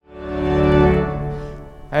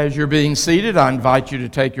As you're being seated, I invite you to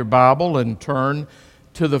take your Bible and turn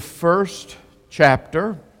to the first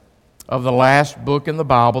chapter of the last book in the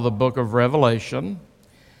Bible, the book of Revelation.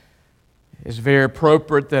 It's very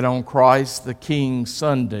appropriate that on Christ the King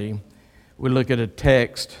Sunday, we look at a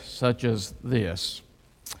text such as this.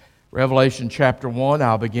 Revelation chapter 1,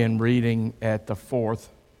 I'll begin reading at the 4th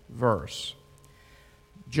verse.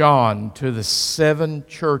 John, to the 7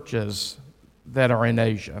 churches that are in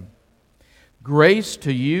Asia. Grace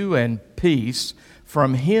to you and peace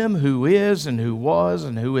from him who is and who was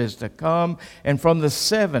and who is to come, and from the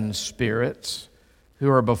 7 spirits who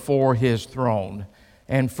are before his throne,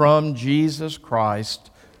 and from Jesus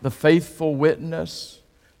Christ, the faithful witness,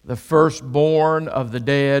 the firstborn of the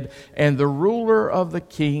dead, and the ruler of the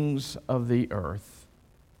kings of the earth.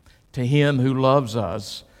 To him who loves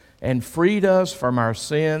us and freed us from our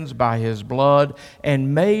sins by his blood,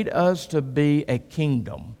 and made us to be a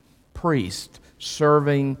kingdom, priest,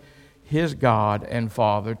 serving his God and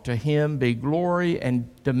Father. To him be glory and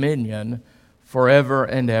dominion forever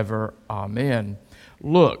and ever. Amen.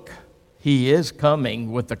 Look, he is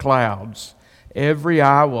coming with the clouds. Every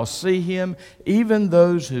eye will see him, even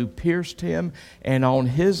those who pierced him, and on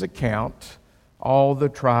his account all the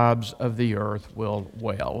tribes of the earth will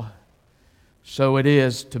wail. So it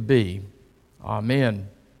is to be. Amen.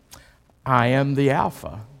 I am the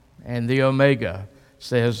Alpha and the Omega,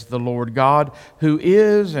 says the Lord God, who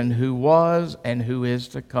is and who was and who is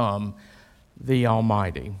to come, the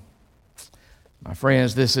Almighty. My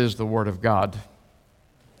friends, this is the Word of God.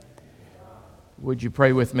 Would you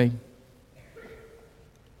pray with me?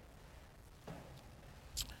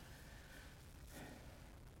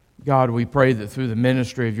 God, we pray that through the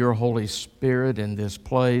ministry of your Holy Spirit in this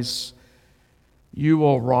place, you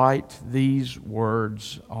will write these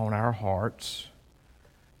words on our hearts.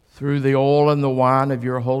 Through the oil and the wine of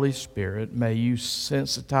your Holy Spirit, may you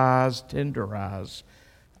sensitize, tenderize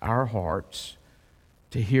our hearts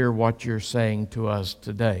to hear what you're saying to us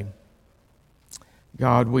today.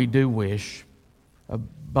 God, we do wish,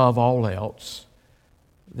 above all else,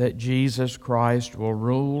 that Jesus Christ will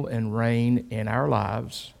rule and reign in our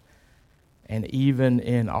lives and even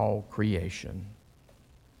in all creation.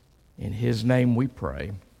 In his name we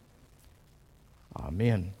pray.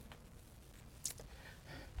 Amen.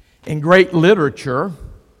 In great literature,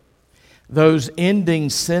 those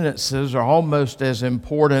ending sentences are almost as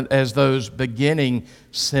important as those beginning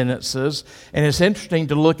sentences. And it's interesting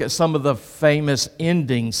to look at some of the famous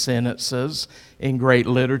ending sentences in great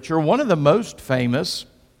literature. One of the most famous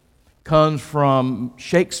comes from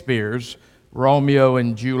Shakespeare's Romeo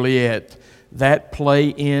and Juliet. That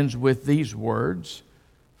play ends with these words,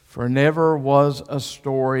 "For never was a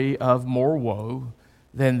story of more woe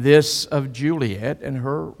than this of Juliet and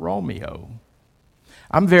her Romeo."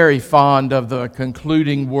 I'm very fond of the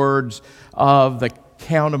concluding words of The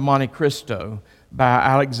Count of Monte Cristo by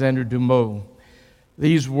Alexandre Dumas.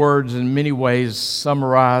 These words in many ways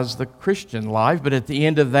summarize the Christian life, but at the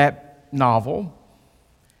end of that novel,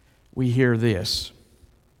 we hear this.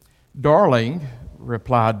 "Darling,"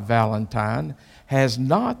 replied Valentine, "has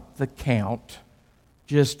not the Count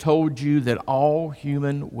just told you that all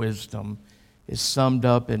human wisdom is summed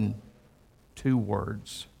up in 2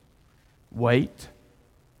 words, wait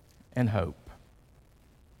and hope?"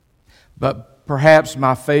 But perhaps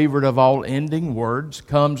my favorite of all ending words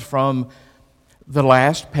comes from the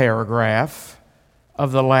last paragraph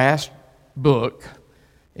of the last book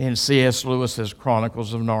in C.S. Lewis's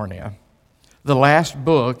Chronicles of Narnia. The last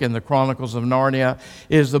book in the Chronicles of Narnia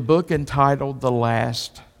is the book entitled The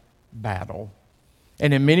Last Battle.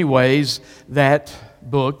 And in many ways, that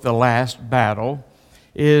book, The Last Battle,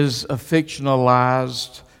 is a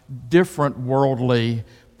fictionalized, different worldly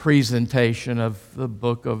presentation of the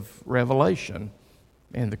book of Revelation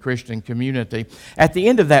in the Christian community. At the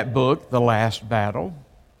end of that book, The Last Battle,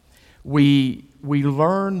 we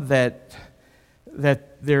learn that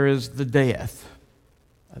there is the death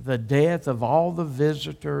of all the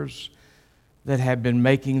visitors that have been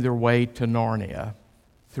making their way to Narnia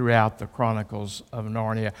throughout the Chronicles of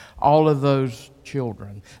Narnia. All of those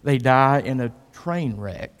children, they die in a train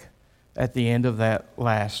wreck at the end of that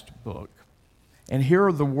last book. And here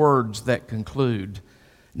are the words that conclude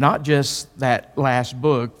not just that last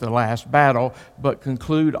book, The Last Battle, but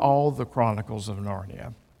conclude all the Chronicles of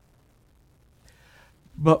Narnia.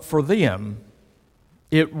 "But for them,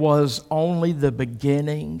 it was only the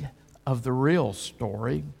beginning of the real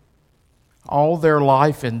story. All their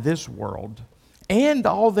life in this world and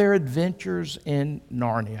all their adventures in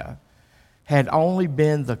Narnia had only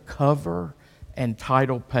been the cover and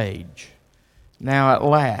title page. Now at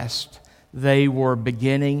last they were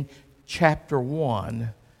beginning chapter 1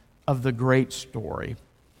 of the great story,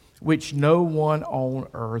 which no one on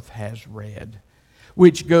earth has read,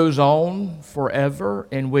 which goes on forever,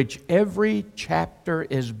 in which every chapter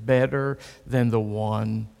is better than the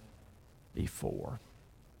one before.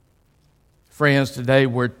 Friends, today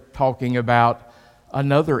we're talking about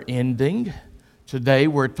another ending. Today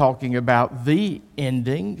we're talking about the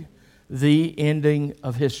ending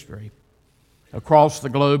of history. Across the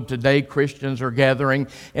globe today, Christians are gathering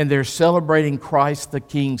and they're celebrating Christ the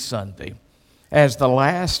King Sunday. As the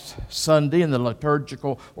last Sunday in the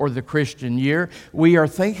liturgical or the Christian year, we are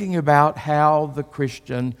thinking about how the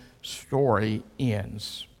Christian story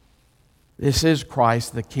ends. This is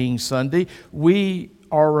Christ the King Sunday. We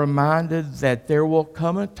are reminded that there will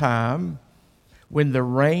come a time when the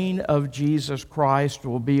reign of Jesus Christ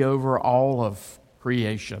will be over all of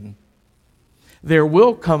creation. There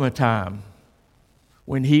will come a time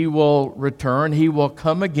when He will return. He will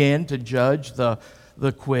come again to judge the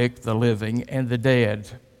quick, the living, and the dead.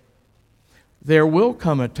 There will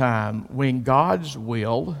come a time when God's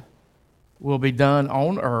will be done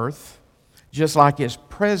on earth, just like it's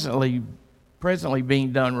presently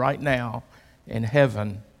being done right now in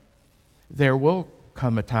heaven. There will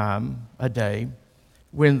come a time, a day,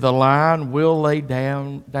 when the Lion will lay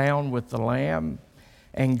down with the Lamb,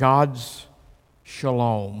 and God's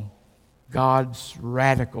shalom, God's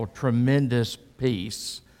radical, tremendous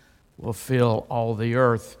peace will fill all the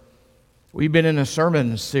earth. We've been in a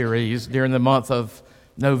sermon series during the month of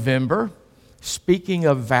November, speaking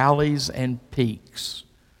of valleys and peaks.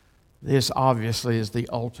 This obviously is the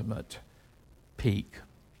ultimate peak.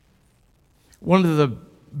 One of the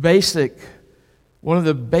basic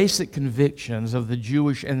convictions of the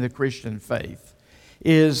Jewish and the Christian faith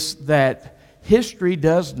is that history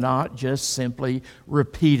does not just simply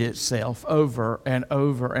repeat itself over and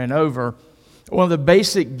over and over. One of the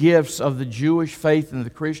basic gifts of the Jewish faith and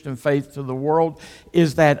the Christian faith to the world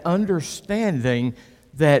is that understanding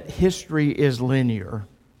that history is linear.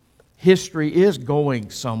 History is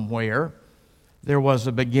going somewhere. There was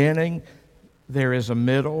a beginning, there is a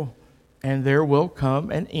middle, and there will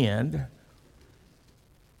come an end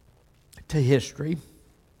to history.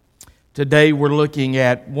 Today we're looking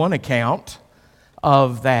at one account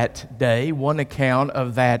of that day, one account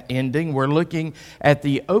of that ending. We're looking at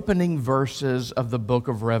the opening verses of the book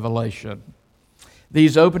of Revelation.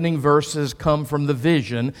 These opening verses come from the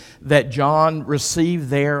vision that John received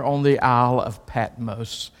there on the Isle of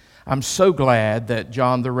Patmos. I'm so glad that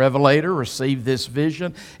John the Revelator received this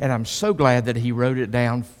vision, and I'm so glad that he wrote it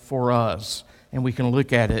down for us, and we can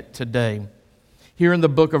look at it today. Here in the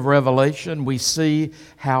book of Revelation, we see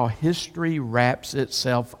how history wraps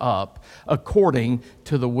itself up according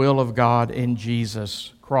to the will of God in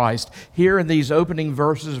Jesus Christ. Here in these opening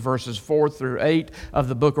verses, verses 4 through 8 of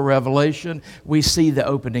the book of Revelation, we see the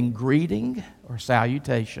opening greeting or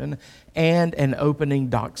salutation and an opening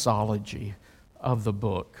doxology of the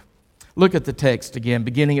book. Look at the text again,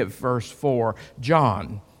 beginning at verse 4.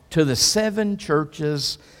 John, to the 7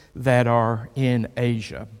 churches that are in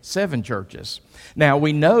Asia. 7 churches. Now,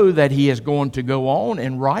 we know that he is going to go on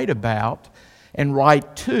and write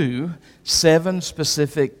to 7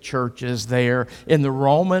 specific churches there in the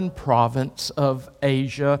Roman province of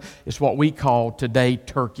Asia. It's what we call today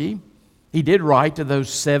Turkey. He did write to those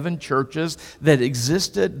 7 churches that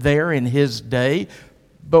existed there in his day.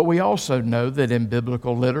 But we also know that in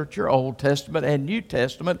biblical literature, Old Testament and New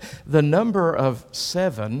Testament, the number of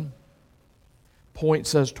 7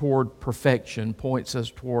 points us toward perfection, points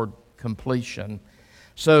us toward completion.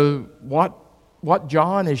 So what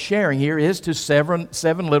John is sharing here is to 7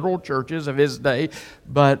 literal churches of his day,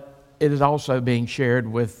 but it is also being shared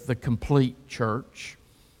with the complete church.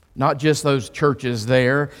 Not just those churches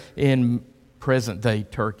there in present-day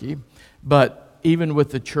Turkey, but even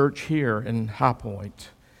with the church here in High Point.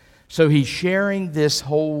 So he's sharing this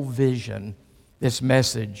whole vision, this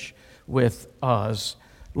message with us.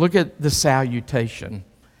 Look at the salutation.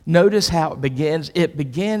 Notice how it begins. It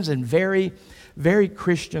begins in very, very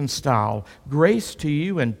Christian style. Grace to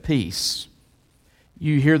you and peace.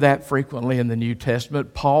 You hear that frequently in the New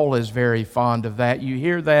Testament. Paul is very fond of that. You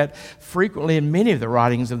hear that frequently in many of the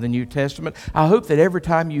writings of the New Testament. I hope that every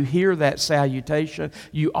time you hear that salutation,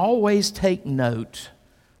 you always take note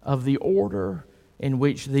of the order in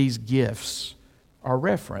which these gifts are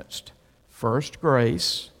referenced. First,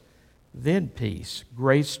 grace, then peace.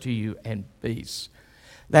 Grace to you and peace.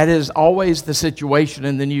 That is always the situation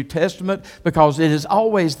in the New Testament, because it is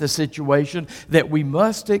always the situation that we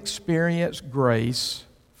must experience grace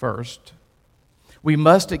first. We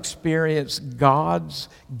must experience God's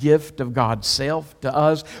gift of God's self to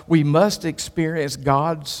us. We must experience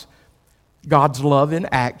God's God's love in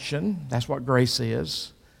action. That's what grace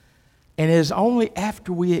is. And it is only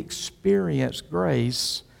after we experience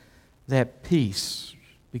grace that peace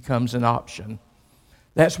becomes an option.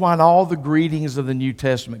 That's why in all the greetings of the New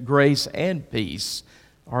Testament, grace and peace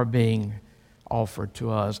are being offered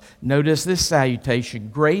to us. Notice this salutation,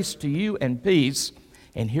 grace to you and peace.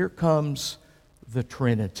 And here comes the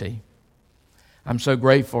Trinity. I'm so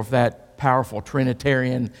grateful for that powerful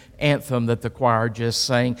Trinitarian anthem that the choir just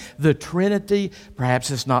sang. The Trinity,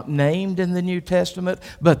 perhaps it's not named in the New Testament,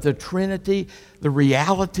 but the Trinity, the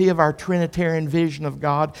reality of our Trinitarian vision of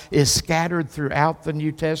God is scattered throughout the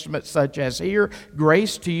New Testament, such as here,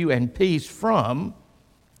 grace to you and peace from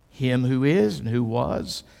Him who is and who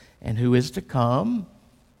was and who is to come.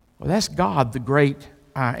 Well, that's God, the great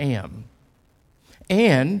I am.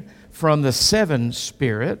 And from the seven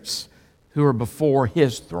spirits who are before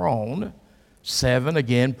His throne. 7,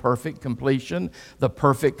 again, perfect completion. The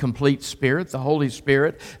perfect, complete Spirit, the Holy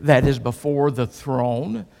Spirit that is before the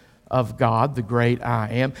throne of God, the great I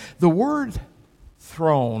am. The word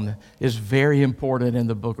throne is very important in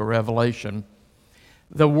the book of Revelation.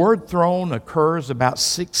 The word throne occurs about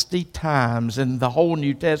 60 times in the whole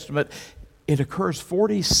New Testament. It occurs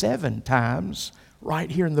 47 times right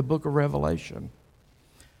here in the book of Revelation.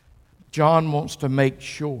 John wants to make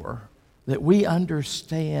sure that we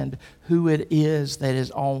understand who it is that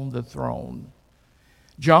is on the throne.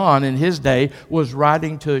 John, in his day, was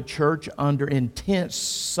writing to a church under intense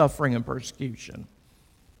suffering and persecution.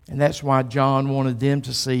 And that's why John wanted them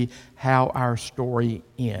to see how our story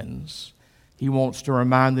ends. He wants to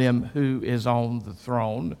remind them who is on the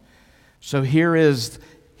throne. So here is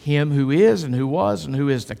Him who is and who was and who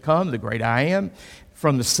is to come, the great I am.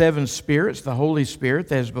 From the seven spirits, the Holy Spirit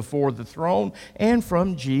that is before the throne, and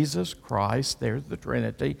from Jesus Christ, there's the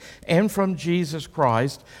Trinity, and from Jesus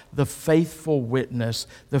Christ, the faithful witness,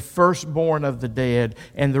 the firstborn of the dead,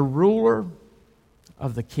 and the ruler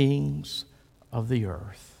of the kings of the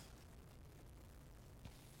earth.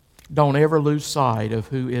 Don't ever lose sight of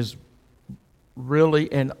who is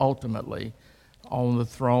really and ultimately on the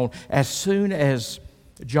throne. As soon as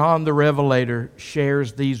John the Revelator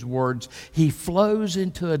shares these words, he flows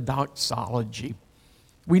into a doxology.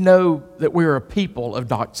 We know that we're a people of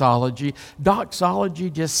doxology.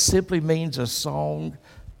 Doxology just simply means a song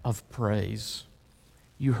of praise.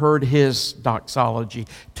 You heard his doxology.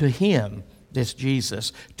 To Him, this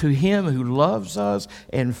Jesus, to Him who loves us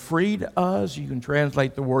and freed us, you can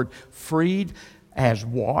translate the word freed as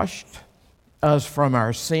washed us from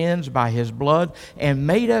our sins by His blood and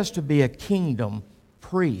made us to be a kingdom,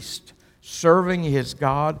 priest, serving His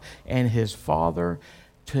God and His Father.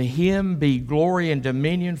 To Him be glory and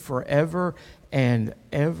dominion forever and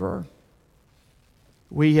ever.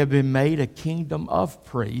 We have been made a kingdom of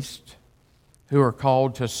priests who are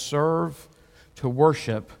called to serve, to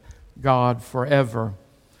worship God forever.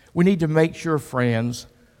 We need to make sure, friends,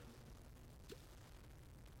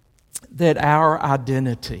 that our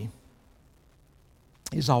identity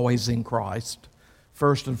is always in Christ,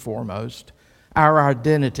 first and foremost. Our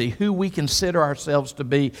identity, who we consider ourselves to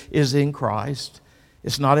be, is in Christ.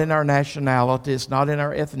 It's not in our nationality. It's not in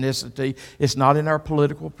our ethnicity. It's not in our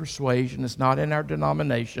political persuasion. It's not in our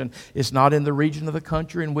denomination. It's not in the region of the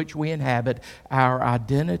country in which we inhabit. Our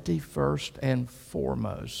identity, first and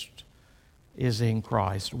foremost, is in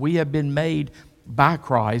Christ. We have been made by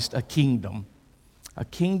Christ a kingdom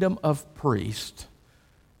of priests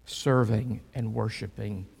serving and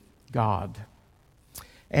worshiping God.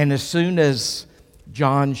 And as soon as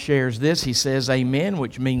John shares this, he says, amen,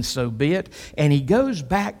 which means so be it. And he goes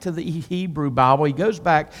back to the Hebrew Bible. He goes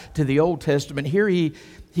back to the Old Testament. Here he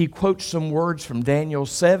quotes some words from Daniel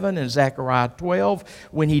 7 and Zechariah 12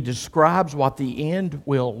 when he describes what the end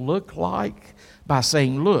will look like by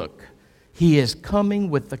saying, look, He is coming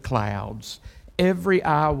with the clouds. Every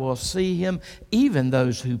eye will see Him, even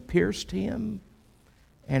those who pierced Him.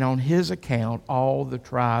 And on His account, all the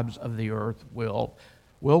tribes of the earth will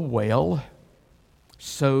wail.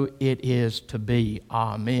 So it is to be.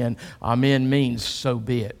 Amen. Amen means so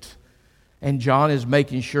be it. And John is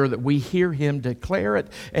making sure that we hear him declare it.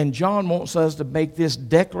 And John wants us to make this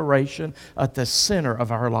declaration at the center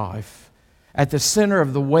of our life, at the center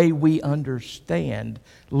of the way we understand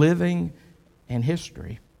living and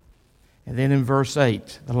history. And then in verse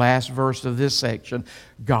 8, the last verse of this section,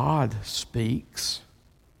 God speaks.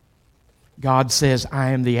 God says, I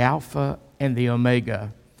am the Alpha and the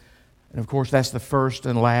Omega. And of course, that's the first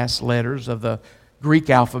and last letters of the Greek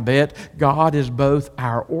alphabet. God is both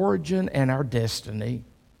our origin and our destiny.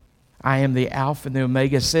 I am the Alpha and the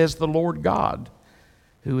Omega, says the Lord God,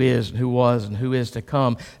 who is, and who was, and who is to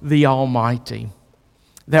come, the Almighty.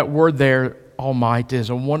 That word there, Almighty,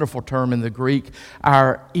 is a wonderful term in the Greek.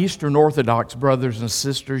 Our Eastern Orthodox brothers and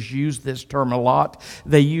sisters use this term a lot.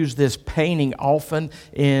 They use this painting often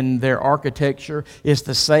in their architecture. It's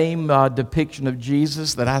the same depiction of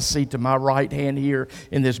Jesus that I see to my right hand here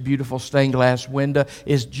in this beautiful stained glass window,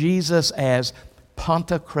 is Jesus as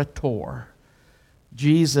Pantocrator.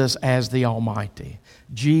 Jesus as the Almighty.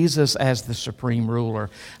 Jesus as the supreme ruler.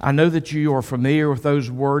 I know that you are familiar with those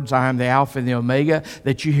words, I am the Alpha and the Omega,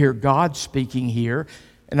 that you hear God speaking here.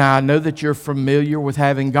 And I know that you're familiar with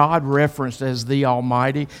having God referenced as the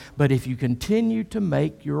Almighty. But if you continue to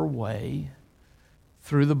make your way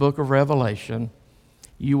through the book of Revelation,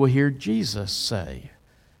 you will hear Jesus say,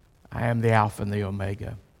 I am the Alpha and the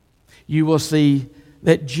Omega. You will see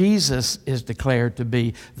that Jesus is declared to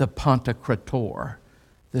be the Pantocrator,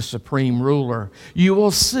 the supreme ruler. You will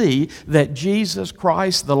see that Jesus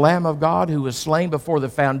Christ, the Lamb of God, who was slain before the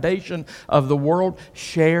foundation of the world,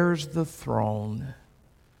 shares the throne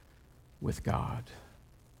with God.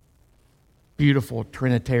 Beautiful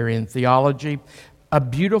Trinitarian theology, a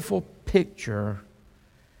beautiful picture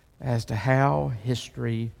as to how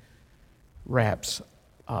history wraps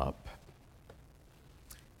up.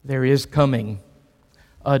 There is coming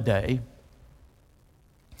a day,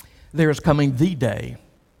 there is coming the day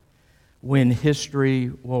when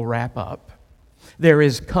history will wrap up. There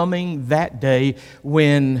is coming that day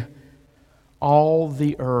when all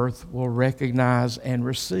the earth will recognize and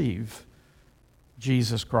receive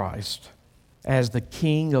Jesus Christ as the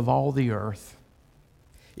King of all the earth.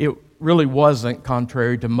 It really wasn't,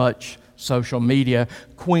 contrary to much social media,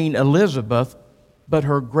 Queen Elizabeth, but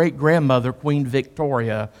her great-grandmother, Queen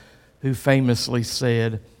Victoria, who famously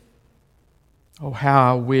said, "Oh,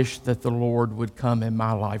 how I wish that the Lord would come in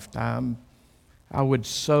my lifetime. I would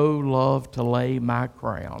so love to lay my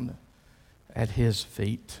crown at His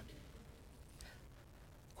feet."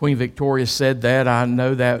 Queen Victoria said that. I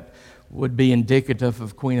know that would be indicative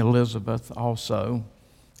of Queen Elizabeth also.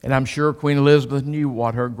 And I'm sure Queen Elizabeth knew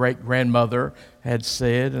what her great-grandmother had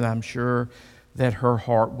said, and I'm sure that her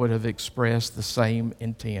heart would have expressed the same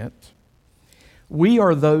intent. We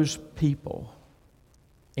are those people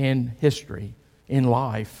in history, in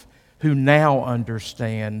life, who now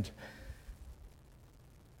understand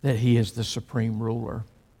that He is the supreme ruler.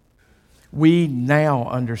 We now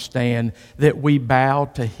understand that we bow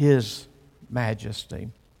to His majesty.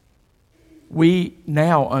 We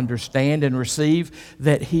now understand and receive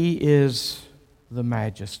that He is the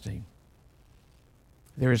majesty.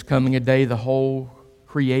 There is coming a day the whole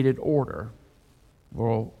created order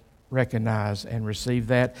will recognize and receive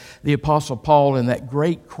that. The Apostle Paul, in that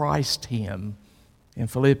great Christ hymn in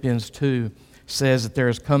Philippians 2, says that there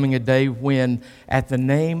is coming a day when at the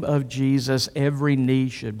name of Jesus every knee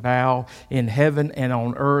should bow in heaven and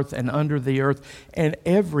on earth and under the earth, and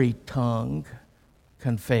every tongue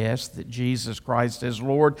confess that Jesus Christ is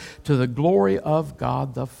Lord, to the glory of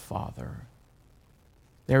God the Father.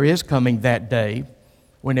 There is coming that day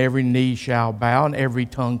when every knee shall bow and every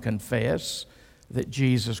tongue confess that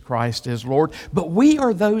Jesus Christ is Lord. But we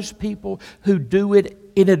are those people who do it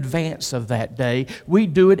in advance of that day. We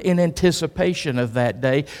do it in anticipation of that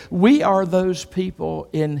day. We are those people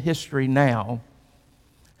in history now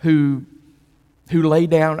who lay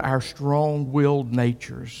down our strong-willed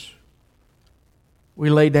natures. We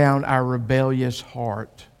lay down our rebellious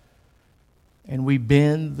heart, and we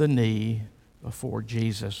bend the knee before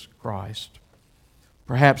Jesus Christ.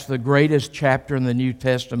 Perhaps the greatest chapter in the New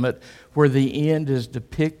Testament, where the end is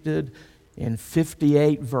depicted in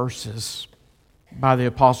 58 verses by the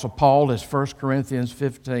Apostle Paul, is 1 Corinthians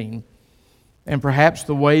 15. And perhaps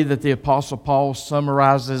the way that the Apostle Paul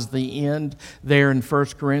summarizes the end there in 1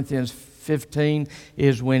 Corinthians 15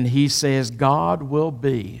 is when he says, God will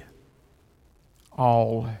be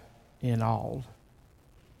all in all.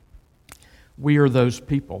 We are those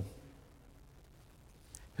people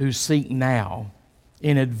who seek now,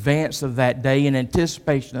 in advance of that day, in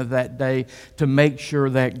anticipation of that day, to make sure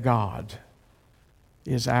that God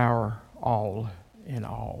is our all in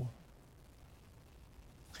all.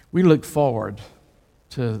 We look forward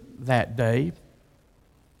to that day.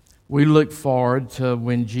 We look forward to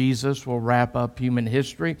when Jesus will wrap up human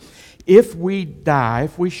history. If we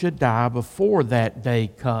should die before that day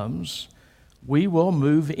comes, we will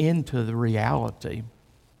move into the reality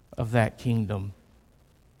of that kingdom.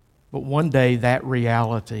 But one day that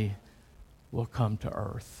reality will come to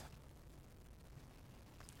earth.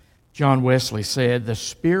 John Wesley said, "The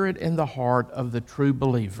spirit in the heart of the true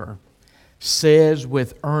believer says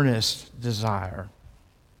with earnest desire,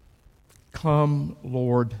 'Come,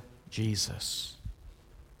 Lord Jesus.'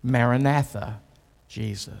 Maranatha,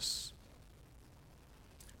 Jesus."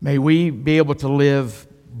 May we be able to live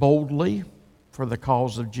boldly for the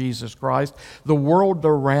cause of Jesus Christ. The world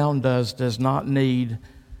around us does not need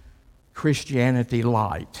Christianity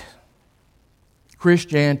light.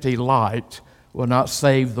 Christianity light will not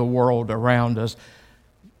save the world around us,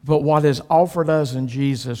 but what is offered us in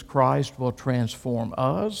Jesus Christ will transform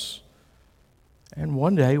us, and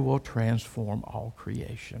one day will transform all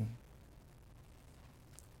creation.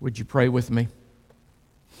 Would you pray with me?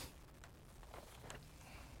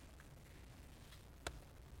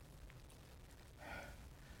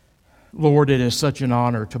 Lord, it is such an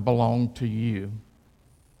honor to belong to you.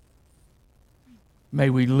 May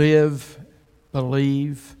we live,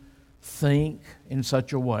 believe, think in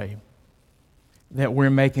such a way that we're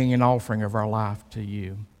making an offering of our life to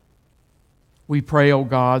you. We pray, oh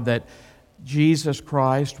God, that Jesus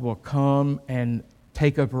Christ will come and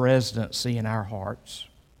take up residency in our hearts.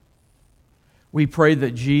 We pray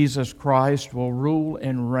that Jesus Christ will rule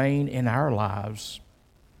and reign in our lives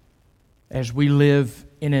as we live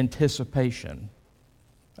in anticipation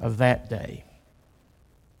of that day.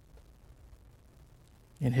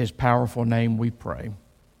 In His powerful name we pray.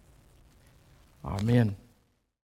 Amen.